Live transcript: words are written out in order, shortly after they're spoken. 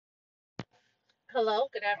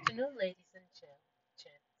Hello, good afternoon, ladies and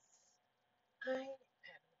gents. I am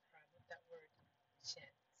having a problem with that word,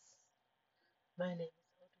 gents. My name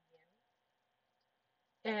is Odie,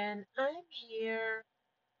 and I'm here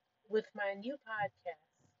with my new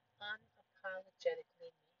podcast,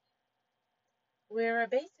 Unapologetically Me, where I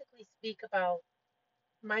basically speak about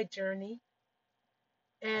my journey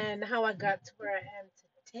and how I got to where I am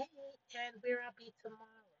today and where I'll be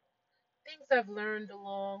tomorrow. Things I've learned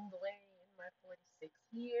along the way in my 46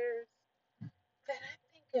 years that I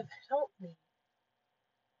think have helped me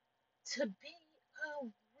to be a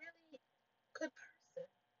really good person,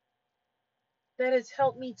 that has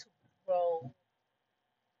helped me to grow,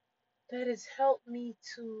 that has helped me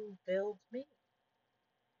to build me.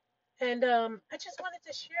 And I just wanted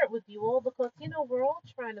to share it with you all because, we're all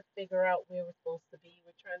trying to figure out where we're supposed to be.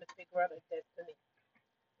 We're trying to figure out our destiny.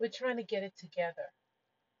 We're trying to get it together.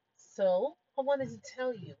 So I wanted to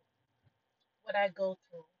tell you what I go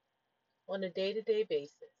through on a day to day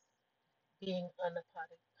basis, being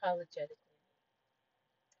unapologetically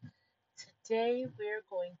me. Today, we're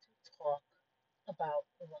going to talk about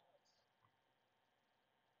love.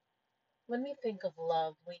 When we think of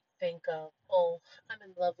love, we think of, oh, I'm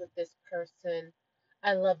in love with this person.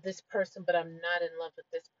 I love this person, but I'm not in love with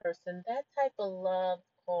this person. That type of love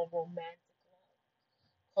called romantic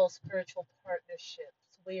love, called spiritual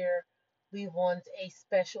partnerships, where we want a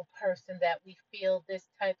special person that we feel this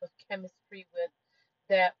type of chemistry with,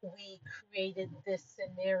 that we created this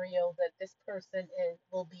scenario that this person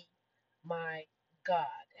will be my God,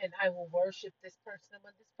 and I will worship this person.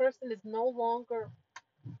 When this person is no longer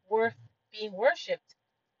worth being worshipped,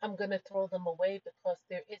 I'm going to throw them away because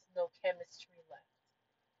there is no chemistry left.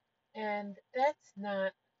 And that's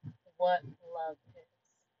not what love is.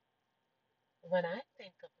 When I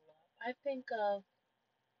think of love, I think of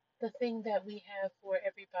the thing that we have for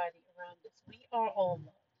everybody around us. We are all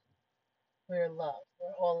love. We're love.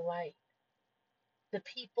 We're all light. The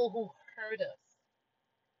people who hurt us,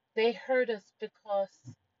 they hurt us because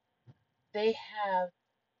they have,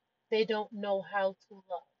 they don't know how to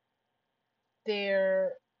love.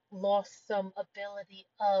 They're lost some ability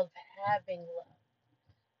of having love.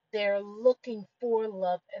 They're looking for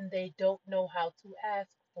love and they don't know how to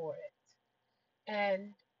ask for it.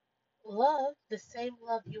 And love, the same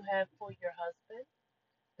love you have for your husband,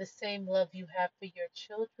 the same love you have for your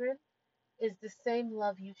children, is the same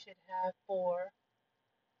love you should have for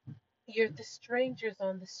the strangers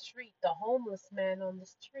on the street, the homeless man on the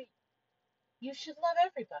street. You should love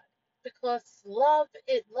everybody because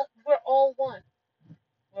we're all one.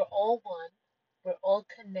 We're all one. We're all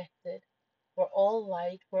connected. We're all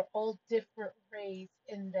light. We're all different rays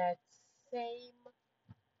in that same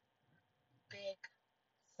big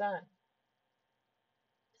sun.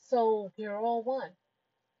 So we're all one.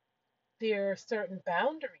 There are certain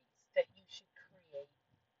boundaries that you should create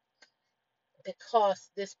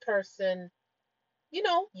because this person,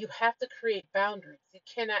 you have to create boundaries. You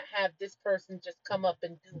cannot have this person just come up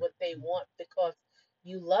and do what they want because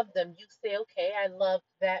you love them. You say, okay, I love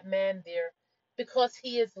that man there because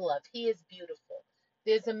he is love. He is beautiful.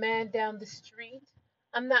 There's a man down the street.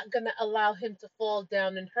 I'm not going to allow him to fall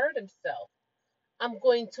down and hurt himself. I'm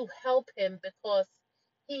going to help him because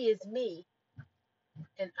he is me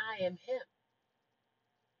and I am him.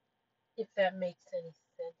 If that makes any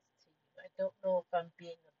sense to you. I don't know if I'm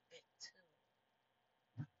being a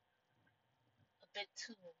bit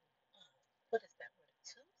too, what is that word,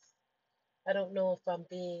 obtuse? I don't know if I'm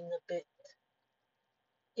being a bit,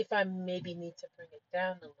 if I maybe need to bring it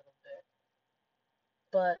down a little bit.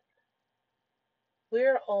 But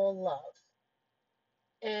we're all love.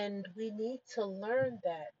 And we need to learn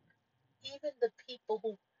that even the people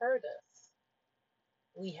who hurt us,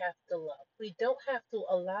 we have to love. We don't have to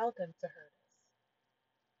allow them to hurt us,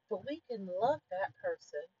 but we can love that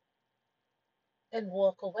person and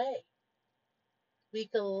walk away. We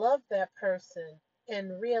can love that person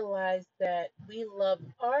and realize that we love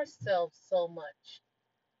ourselves so much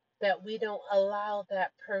that we don't allow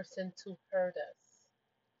that person to hurt us.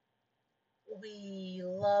 We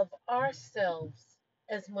love ourselves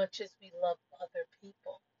as much as we love other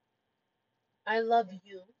people. I love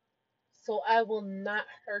you, so I will not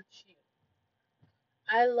hurt you.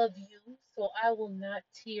 I love you, so I will not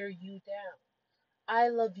tear you down. I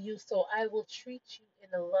love you, so I will treat you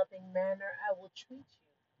in a loving manner. I will treat you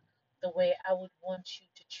the way I would want you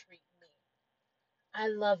to treat me. I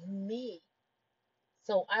love me,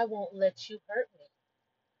 so I won't let you hurt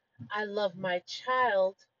me. I love my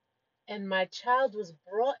child, and my child was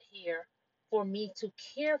brought here for me to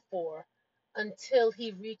care for until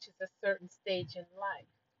he reaches a certain stage in life.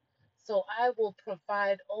 So I will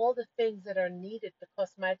provide all the things that are needed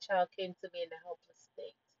because my child came to me in a helpless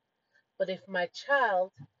state. But if my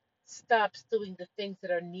child stops doing the things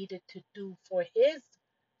that are needed to do for his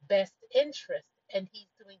best interest and he's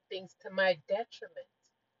doing things to my detriment,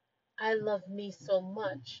 I love me so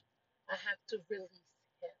much, I have to release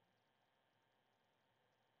him.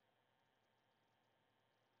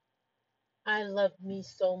 I love me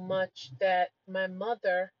so much that my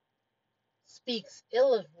mother speaks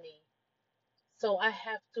ill of me, so I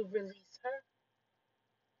have to release her.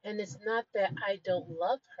 And it's not that I don't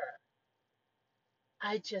love her,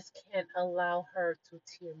 I just can't allow her to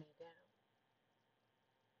tear me down.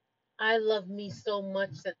 I love me so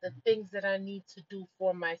much that the things that I need to do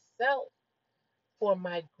for myself, for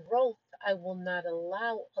my growth, I will not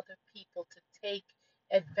allow other people to take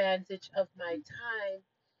advantage of my time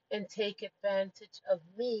and take advantage of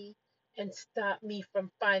me and stop me from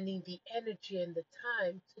finding the energy and the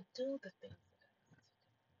time to do the things that I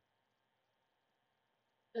need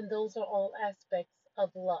to do. And those are all aspects of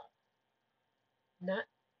love. Not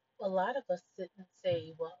a lot of us sit and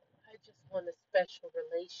say, well, I just want a special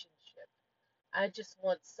relationship. I just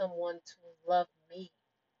want someone to love me.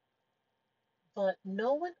 But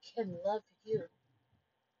no one can love you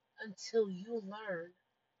until you learn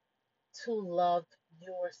to love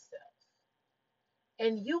yourself.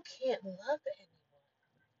 And you can't love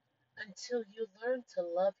anyone until you learn to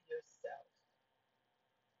love yourself.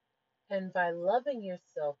 And by loving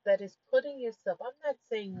yourself, that is putting yourself, I'm not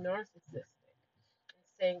saying narcissistic and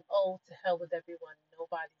saying, oh, to hell with everyone,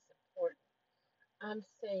 nobody's important. I'm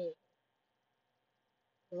saying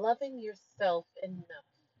loving yourself enough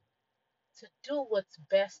to do what's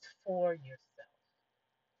best for yourself.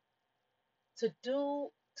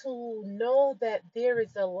 To know that there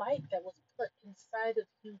is a light that was put inside of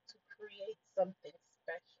you to create something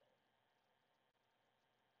special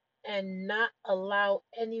and not allow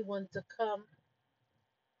anyone to come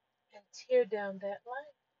and tear down that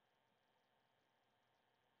light.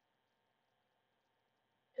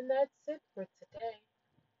 And that's it for today.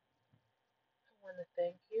 I want to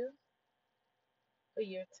thank you for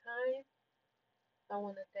your time. I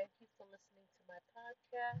want to thank you for listening to my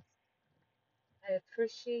podcast. I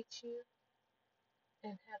appreciate you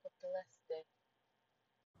and have a blessed day.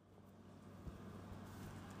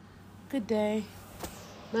 Good day.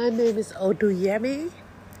 My name is Oduyemi,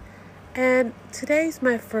 and today's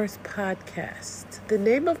my first podcast. The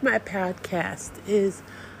name of my podcast is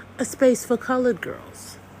A Space for Colored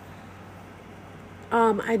Girls.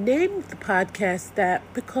 I named the podcast that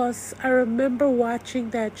because I remember watching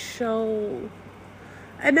that show.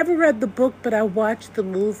 I never read the book, but I watched the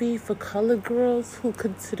movie for colored girls who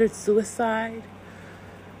considered suicide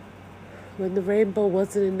when the rainbow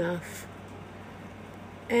wasn't enough.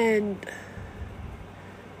 And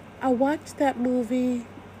I watched that movie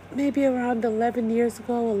maybe around 12 years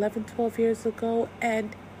ago,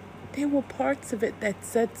 and there were parts of it that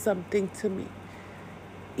said something to me.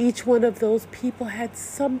 Each one of those people had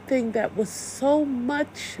something that was so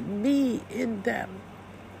much me in them.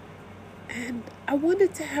 And I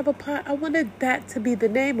wanted that to be the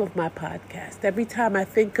name of my podcast. Every time I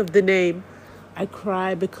think of the name, I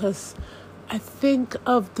cry because I think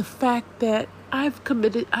of the fact that I've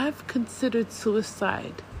considered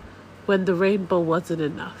suicide when the rainbow wasn't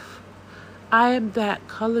enough. I am that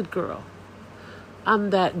colored girl.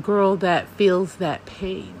 I'm that girl that feels that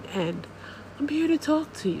pain, and I'm here to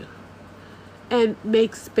talk to you and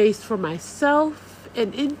make space for myself.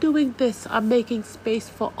 And in doing this, I'm making space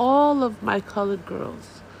for all of my colored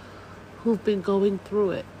girls who've been going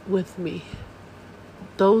through it with me.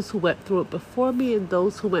 Those who went through it before me and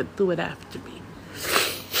those who went through it after me.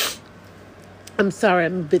 I'm sorry,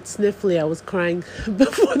 I'm a bit sniffly. I was crying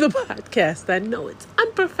before the podcast. I know it's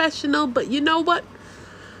unprofessional, but you know what?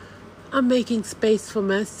 I'm making space for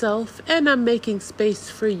myself and I'm making space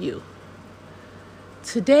for you.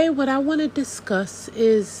 Today, what I want to discuss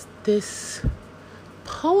is this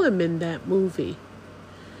poem in that movie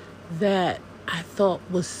that I thought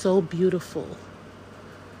was so beautiful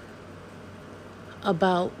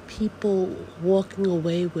about people walking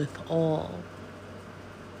away with all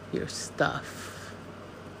your stuff.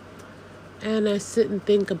 And I sit and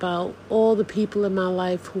think about all the people in my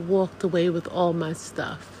life who walked away with all my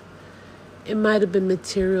stuff. It might have been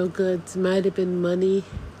material goods, might have been money,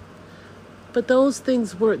 but those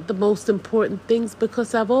things weren't the most important things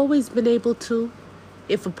because I've always been able to.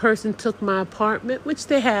 If a person took my apartment, which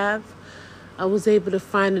they have, I was able to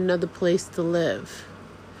find another place to live.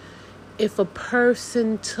 If a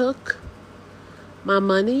person took my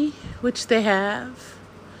money, which they have,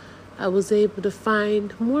 I was able to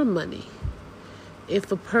find more money.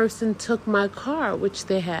 if a person took my car, which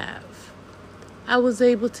they have, I was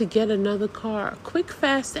able to get another car, quick,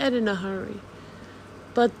 fast, and in a hurry.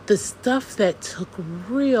 But the stuff that took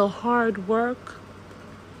real hard work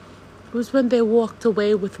was when they walked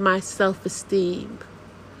away with my self-esteem,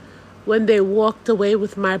 when they walked away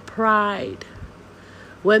with my pride,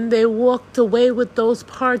 when they walked away with those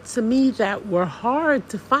parts of me that were hard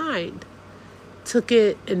to find, took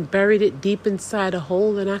it and buried it deep inside a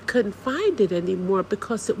hole, and I couldn't find it anymore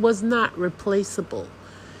because it was not replaceable.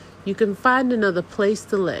 You can find another place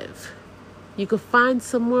to live. You can find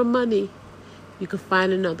some more money. You can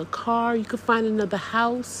find another car. You can find another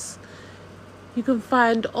house. You can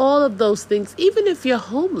find all of those things. Even if you're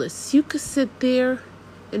homeless, you could sit there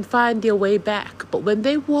and find your way back. But when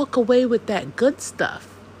they walk away with that good stuff,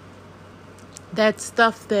 that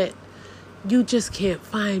stuff that you just can't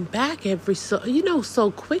find back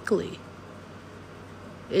so quickly,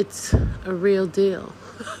 it's a real deal.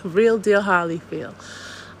 Real deal Hollyfield.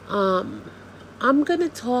 I'm going to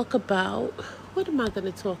talk about, what am I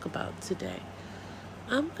going to talk about today?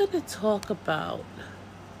 I'm going to talk about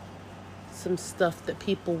some stuff that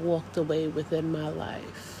people walked away with in my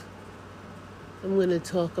life. I'm going to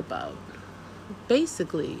talk about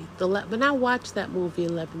basically when I watched that movie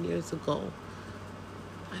 11 years ago,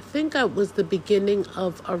 I think it was the beginning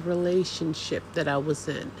of a relationship that I was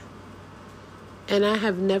in. And I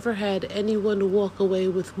have never had anyone walk away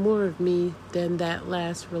with more of me than that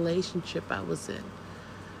last relationship I was in.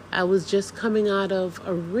 I was just coming out of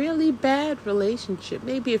a really bad relationship,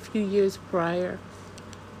 maybe a few years prior.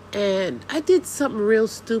 And I did something real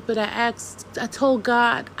stupid. I told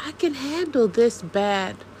God, I can handle this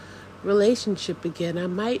bad relationship again. I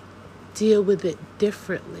might deal with it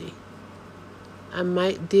differently.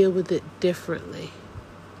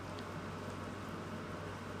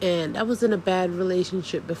 And I was in a bad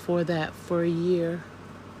relationship before that for a year.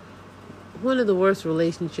 One of the worst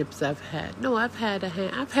relationships I've had. No, I've had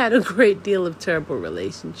a great deal of terrible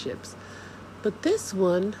relationships. But this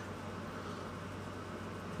one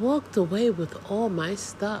walked away with all my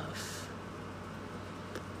stuff.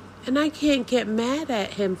 And I can't get mad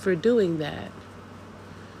at him for doing that.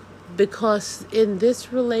 Because in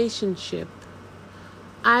this relationship,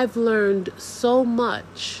 I've learned so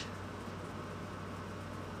much.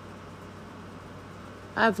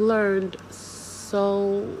 I've learned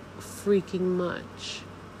so freaking much.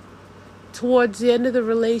 Towards the end of the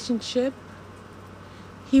relationship,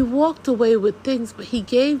 he walked away with things, but he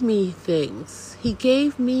gave me things. He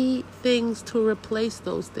gave me things to replace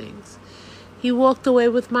those things. He walked away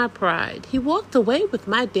with my pride. He walked away with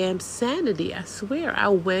my damn sanity. I swear,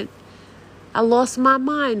 I lost my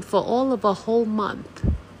mind for all of a whole month.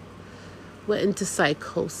 Went into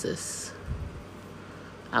psychosis.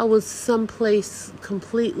 I was someplace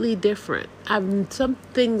completely different. Some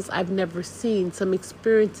things I've never seen, some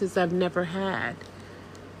experiences I've never had.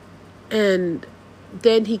 And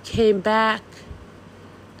then he came back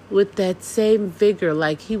with that same vigor,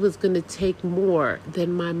 like he was going to take more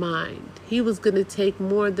than my mind. He was going to take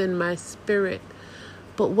more than my spirit.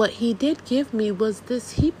 But what he did give me was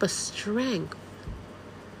this heap of strength.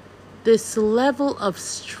 This level of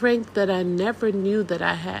strength that I never knew that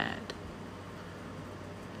I had.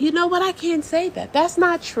 You know what? I can't say that. That's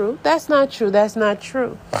not true.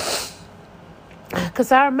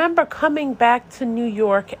 Because I remember coming back to New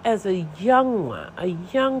York as a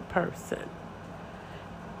young person.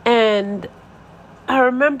 And I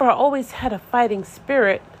remember I always had a fighting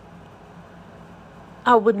spirit.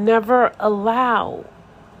 I would never allow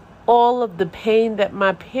all of the pain that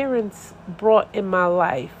my parents brought in my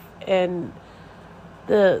life and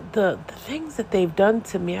the things that they've done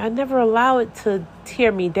to me. I never allow it to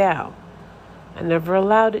tear me down. I never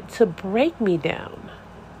allowed it to break me down.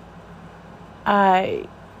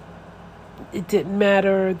 It didn't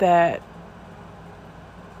matter that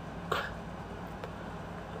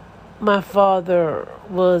my father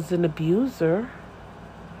was an abuser.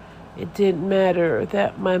 It didn't matter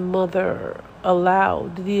that my mother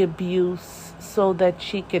allowed the abuse so that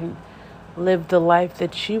she can live the life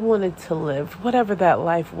that she wanted to live. Whatever that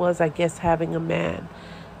life was, I guess having a man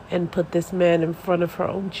and put this man in front of her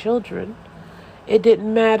own children. It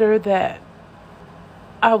didn't matter that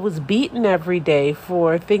I was beaten every day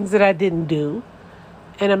for things that I didn't do.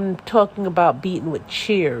 And I'm talking about beaten with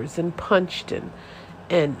chairs and punched and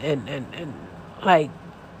like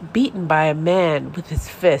beaten by a man with his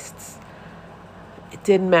fists. It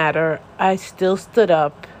didn't matter. I still stood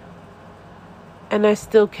up and I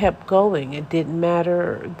still kept going. It didn't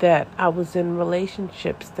matter that I was in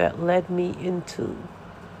relationships that led me into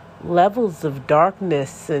levels of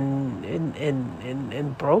darkness and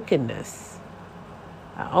brokenness.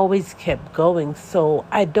 I always kept going. So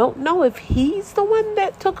I don't know if he's the one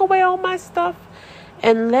that took away all my stuff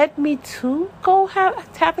and led me to go have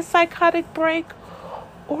a psychotic break,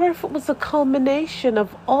 or if it was a culmination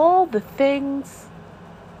of all the things,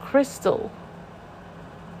 Crystal,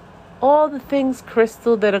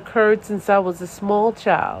 that occurred since I was a small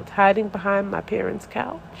child, hiding behind my parents'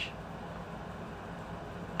 couch.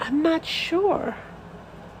 I'm not sure.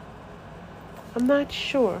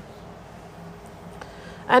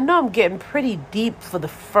 I know I'm getting pretty deep for the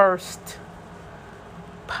first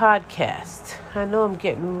podcast. I know I'm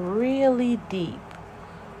getting really deep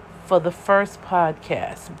for the first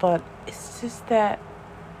podcast, but it's just that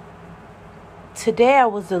today I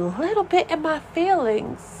was a little bit in my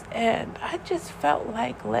feelings and I just felt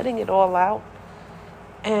like letting it all out,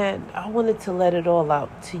 and I wanted to let it all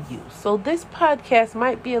out to you. So this podcast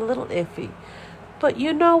might be a little iffy, but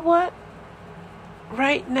you know what?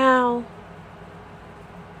 Right now,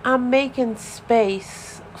 I'm making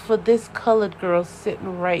space for this colored girl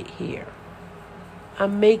sitting right here.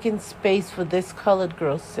 I'm making space for this colored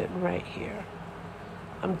girl sitting right here.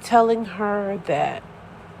 I'm telling her that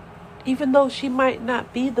even though she might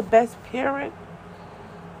not be the best parent,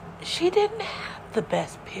 she didn't have the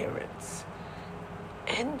best parents.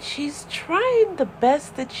 And she's trying the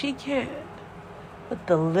best that she can with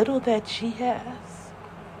the little that she has.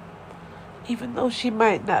 Even though she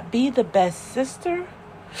might not be the best sister,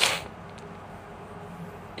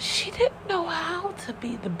 she didn't know how to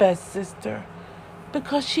be the best sister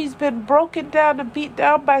because she's been broken down and beat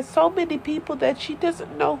down by so many people that she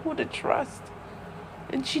doesn't know who to trust.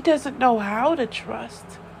 And she doesn't know how to trust.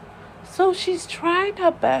 So she's trying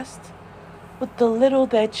her best with the little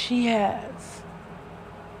that she has.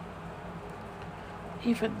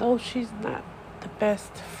 Even though she's not the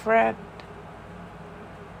best friend.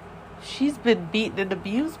 She's been beaten and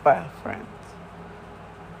abused by her friends.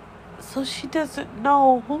 So she doesn't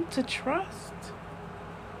know who to trust.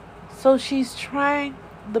 So she's trying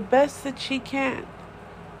the best that she can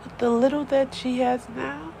with the little that she has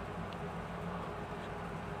now.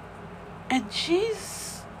 And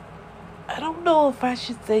I don't know if I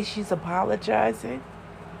should say she's apologizing,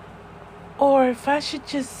 or if I should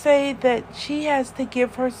just say that she has to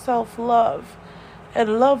give herself love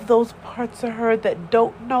and love those parts of her that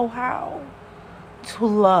don't know how to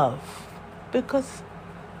love, because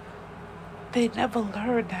they never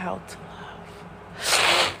learned how to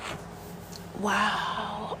love.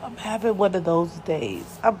 Wow, I'm having one of those days.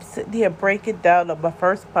 I'm sitting here breaking down on my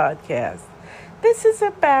first podcast. This is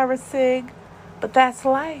embarrassing, but that's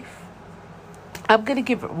life. I'm going to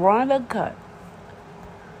give it raw and uncut.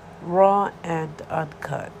 Raw and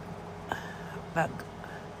uncut.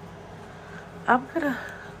 I'm going to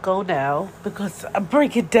go now because I'm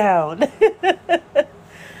breaking down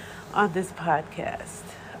on this podcast.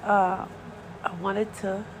 I wanted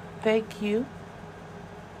to thank you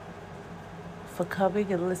for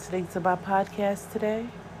coming and listening to my podcast today.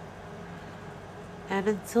 And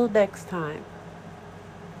until next time,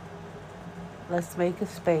 let's make a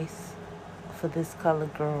space for this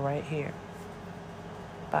colored girl right here.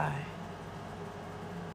 Bye.